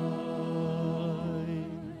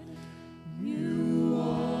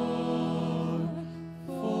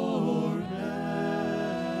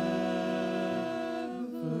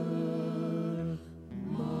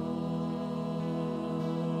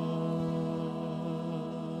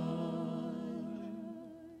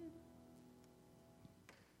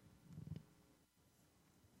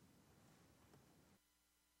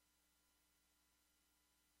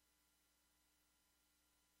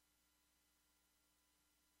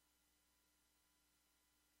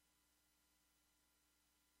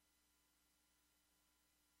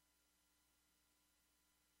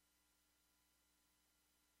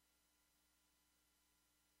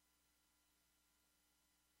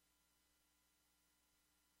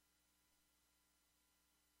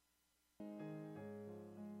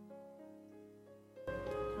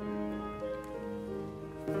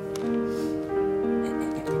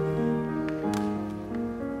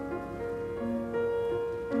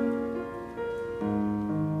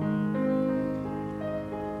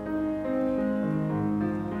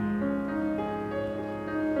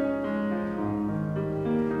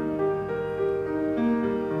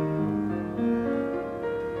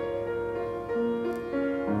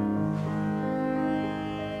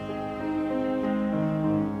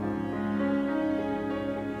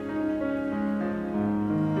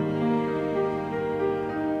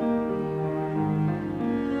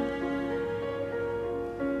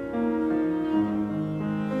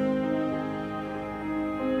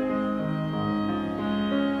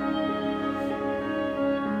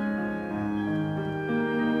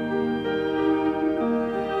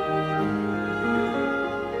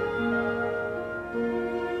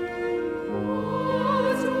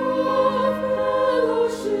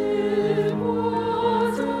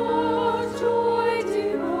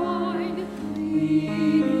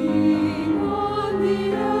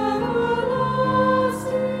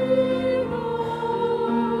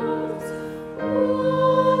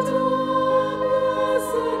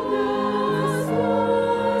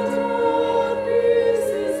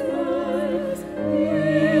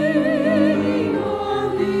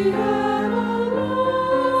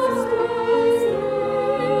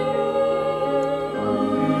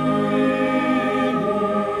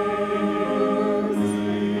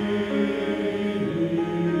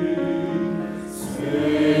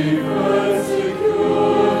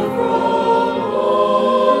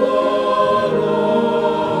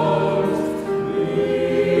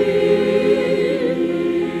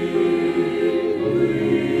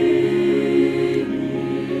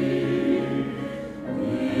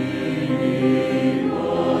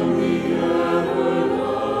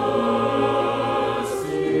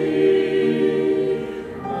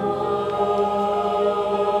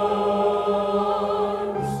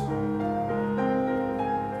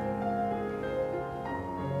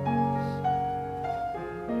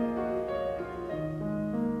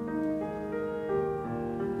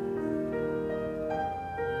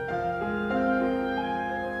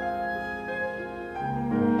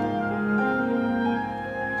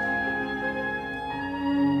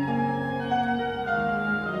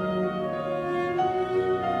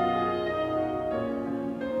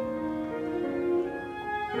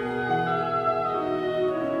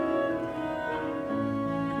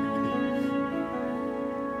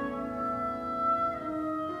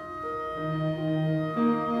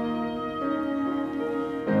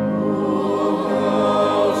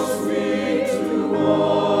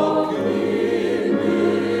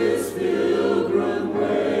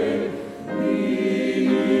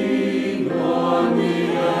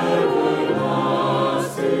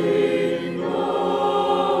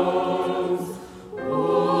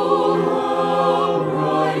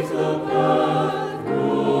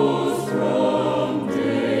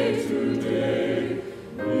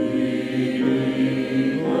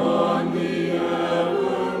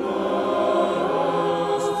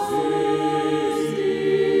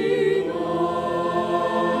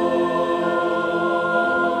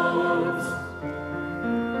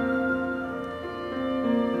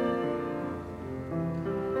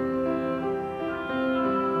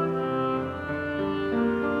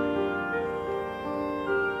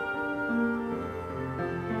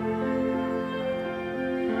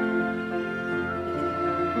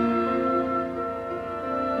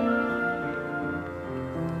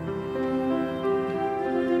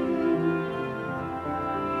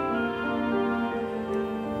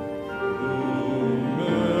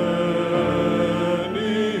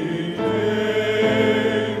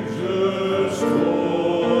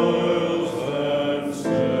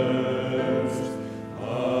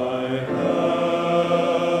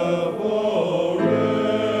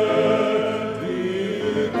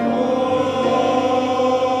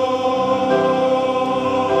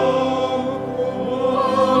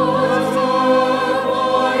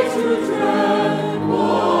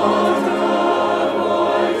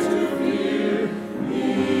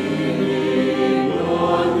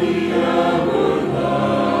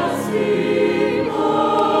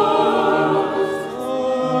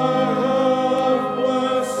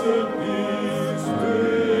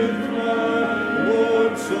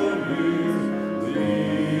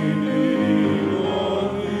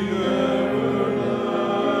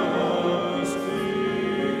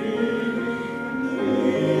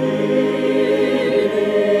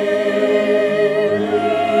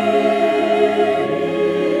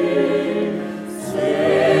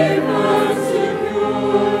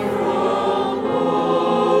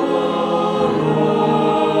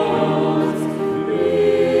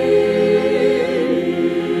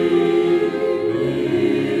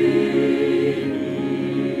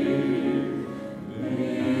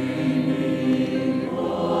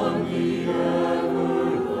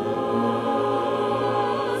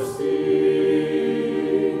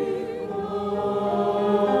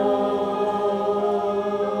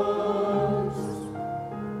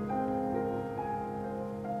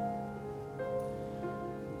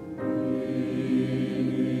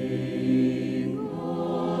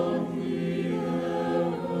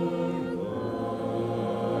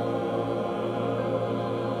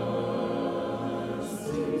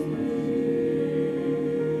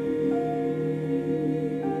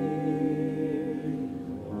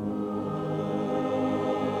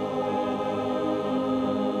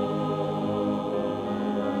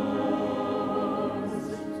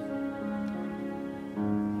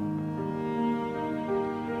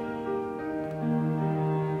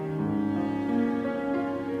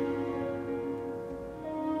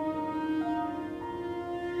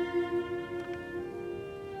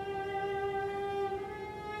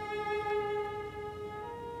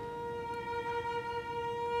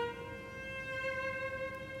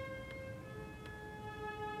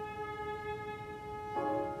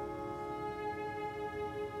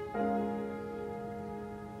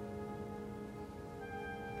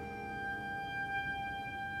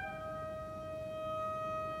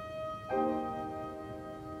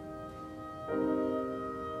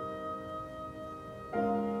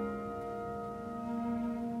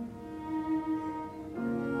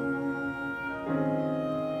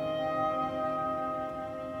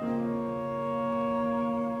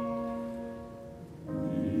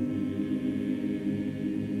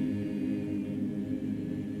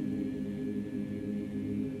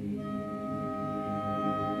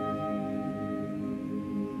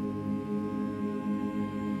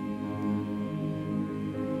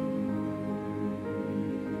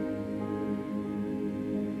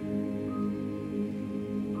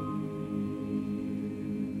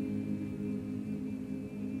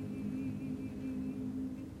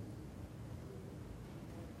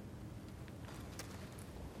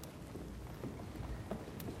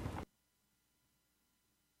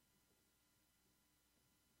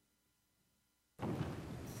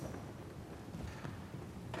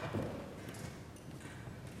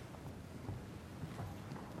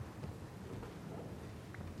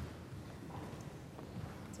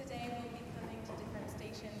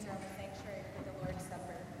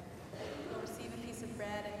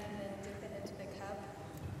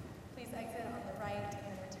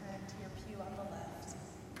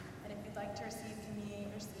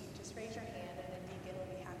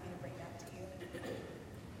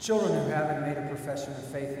 Children who haven't made a profession of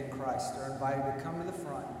faith in Christ are invited to come to the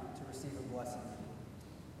front to receive a blessing.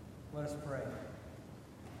 Let us pray.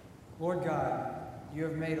 Lord God, you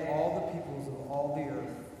have made all the peoples of all the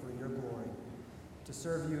earth for your glory, to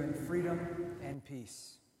serve you in freedom and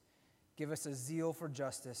peace. Give us a zeal for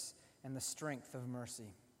justice and the strength of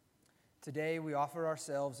mercy. Today we offer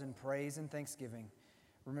ourselves in praise and thanksgiving,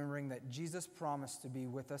 remembering that Jesus promised to be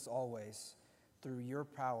with us always through your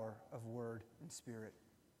power of word and spirit.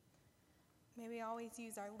 May we always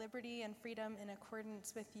use our liberty and freedom in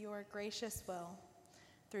accordance with your gracious will,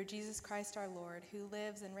 through Jesus Christ our Lord, who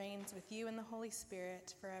lives and reigns with you in the Holy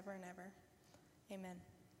Spirit forever and ever. Amen.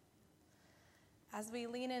 As we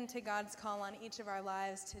lean into God's call on each of our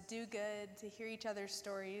lives to do good, to hear each other's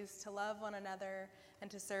stories, to love one another,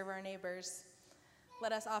 and to serve our neighbors,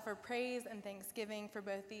 let us offer praise and thanksgiving for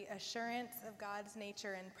both the assurance of God's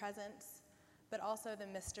nature and presence, but also the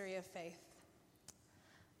mystery of faith.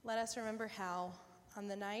 Let us remember how, on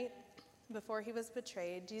the night before he was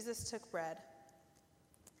betrayed, Jesus took bread.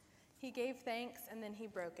 He gave thanks and then he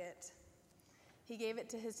broke it. He gave it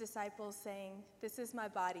to his disciples, saying, "This is my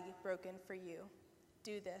body broken for you.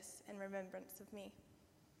 Do this in remembrance of me."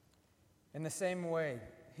 In the same way,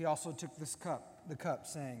 he also took the cup,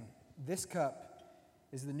 saying, "This cup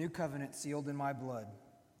is the new covenant sealed in my blood.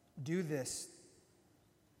 Do this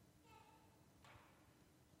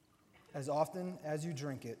as often as you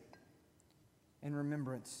drink it in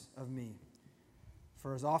remembrance of me.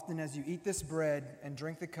 For as often as you eat this bread and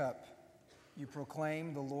drink the cup, you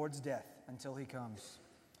proclaim the Lord's death until he comes.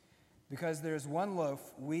 Because there is one loaf,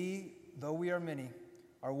 we, though we are many,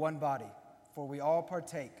 are one body, for we all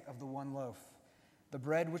partake of the one loaf. The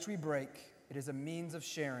bread which we break, it is a means of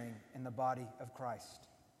sharing in the body of Christ.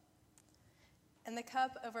 And the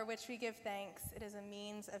cup over which we give thanks, it is a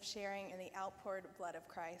means of sharing in the outpoured blood of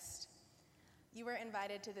Christ. You are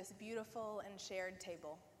invited to this beautiful and shared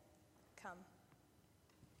table. Come.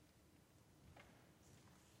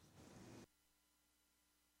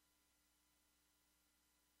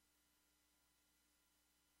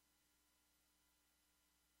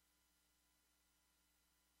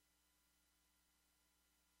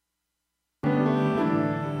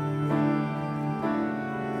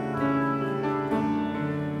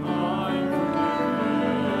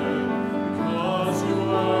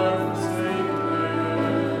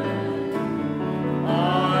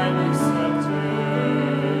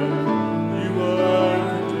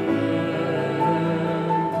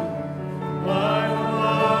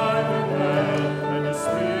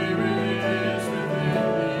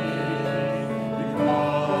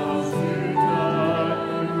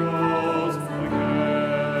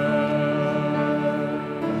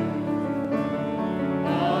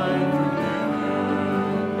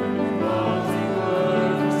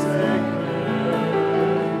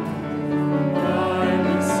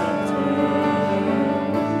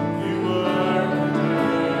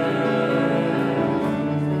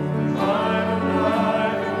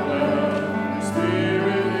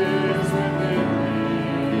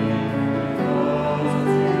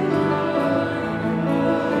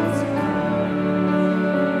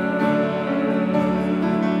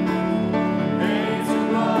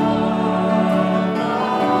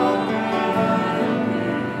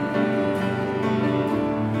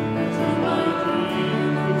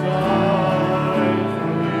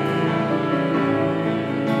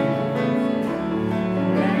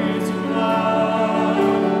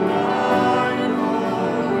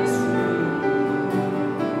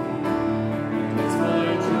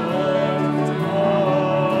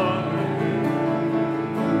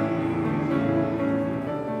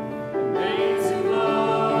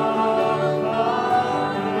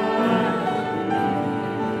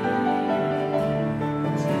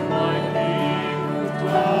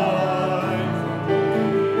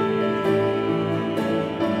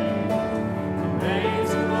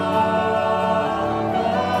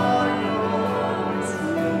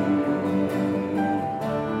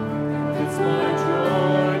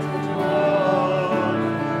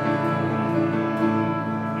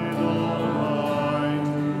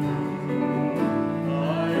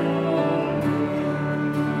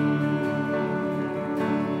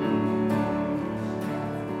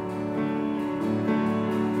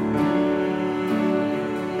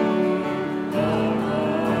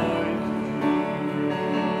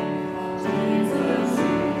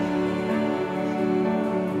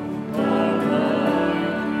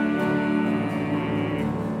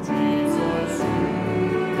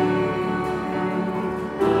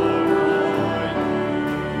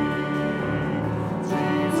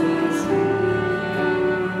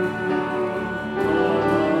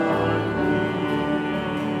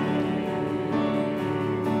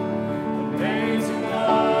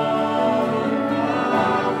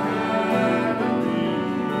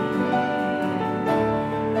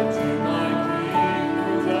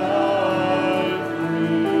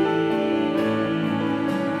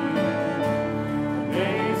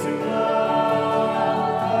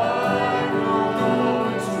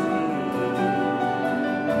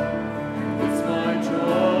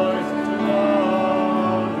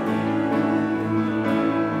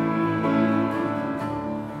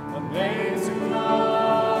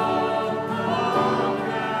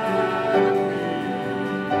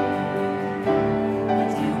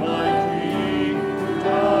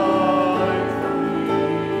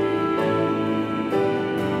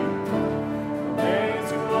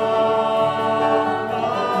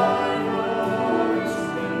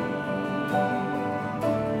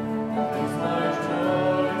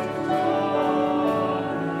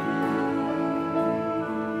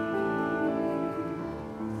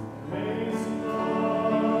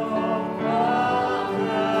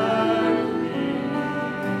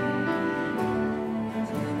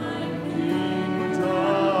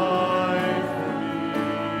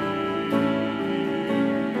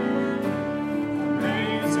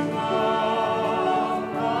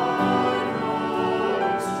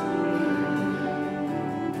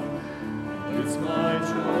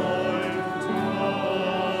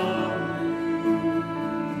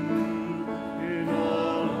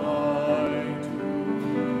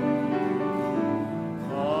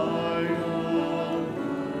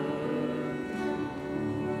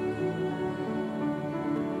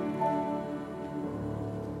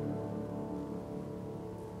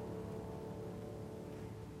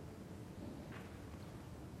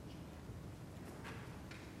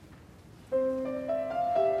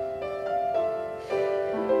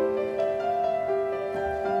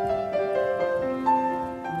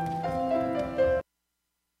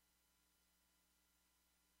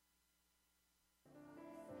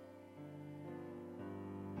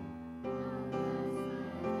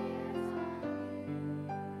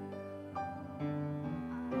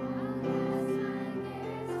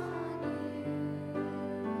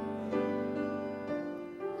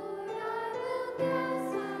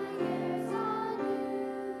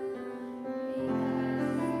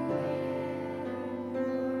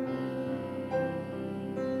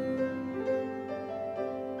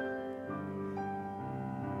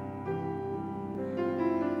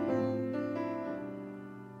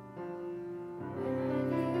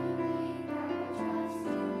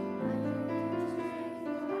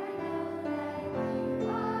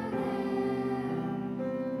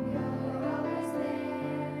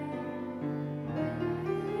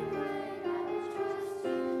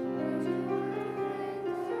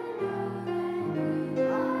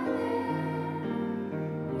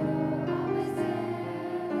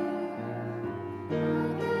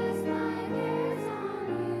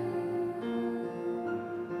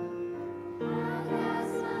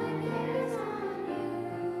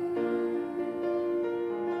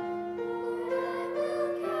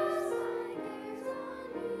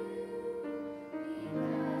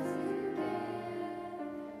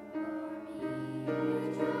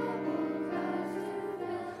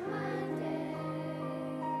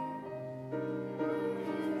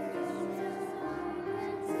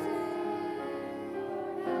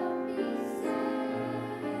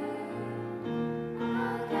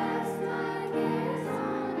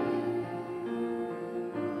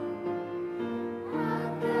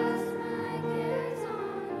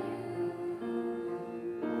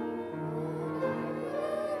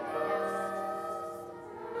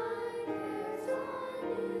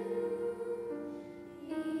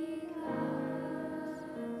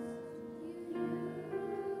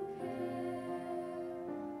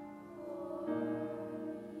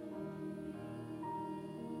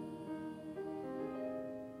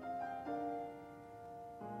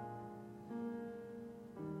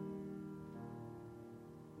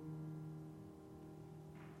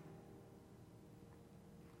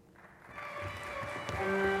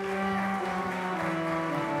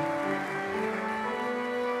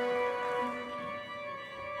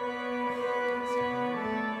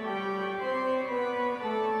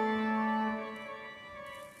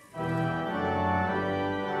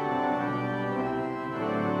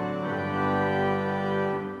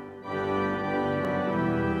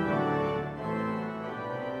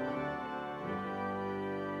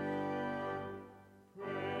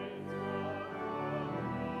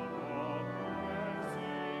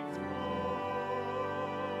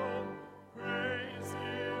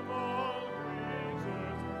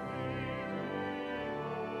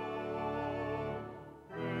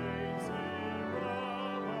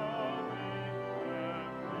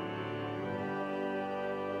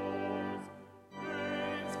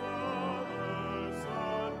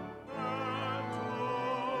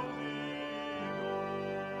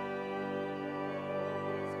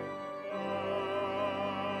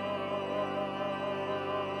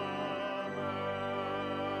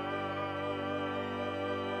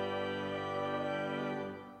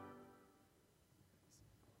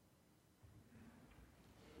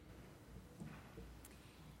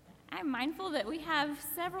 I'm mindful that we have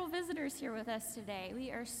several visitors here with us today. We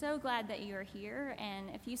are so glad that you are here, and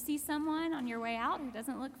if you see someone on your way out who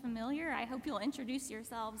doesn't look familiar, I hope you'll introduce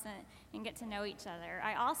yourselves and get to know each other.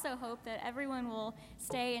 I also hope that everyone will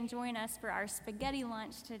stay and join us for our spaghetti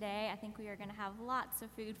lunch today. I think we are going to have lots of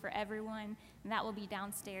food for everyone, and that will be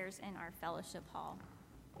downstairs in our fellowship hall.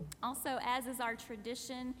 Also, as is our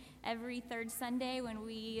tradition, every third Sunday when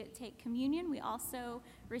we take communion, we also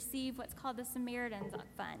receive what's called the Samaritan's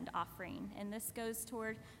Fund offering. And this goes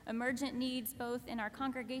toward emergent needs both in our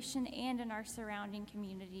congregation and in our surrounding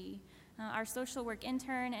community. Our social work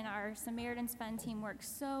intern and our Samaritan's Fund team work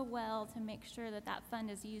so well to make sure that that fund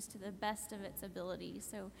is used to the best of its ability.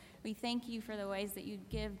 So we thank you for the ways that you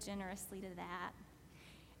give generously to that.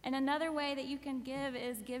 And another way that you can give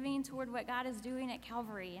is giving toward what God is doing at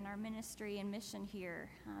Calvary in our ministry and mission here.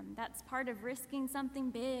 That's part of risking something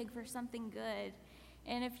big for something good.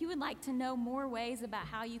 And if you would like to know more ways about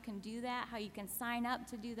how you can do that, how you can sign up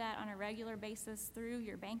to do that on a regular basis through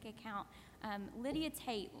your bank account, Lydia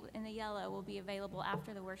Tate in the yellow will be available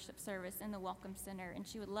after the worship service in the Welcome Center, and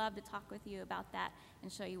she would love to talk with you about that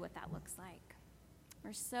and show you what that looks like.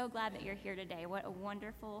 We're so glad that you're here today. What a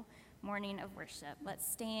wonderful morning of worship.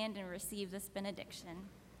 Let's stand and receive this benediction.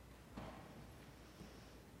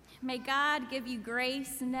 May God give you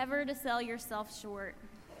grace never to sell yourself short,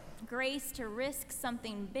 grace to risk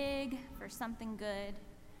something big for something good,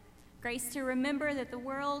 grace to remember that the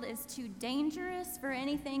world is too dangerous for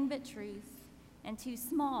anything but truth and too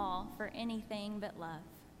small for anything but love.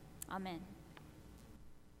 Amen.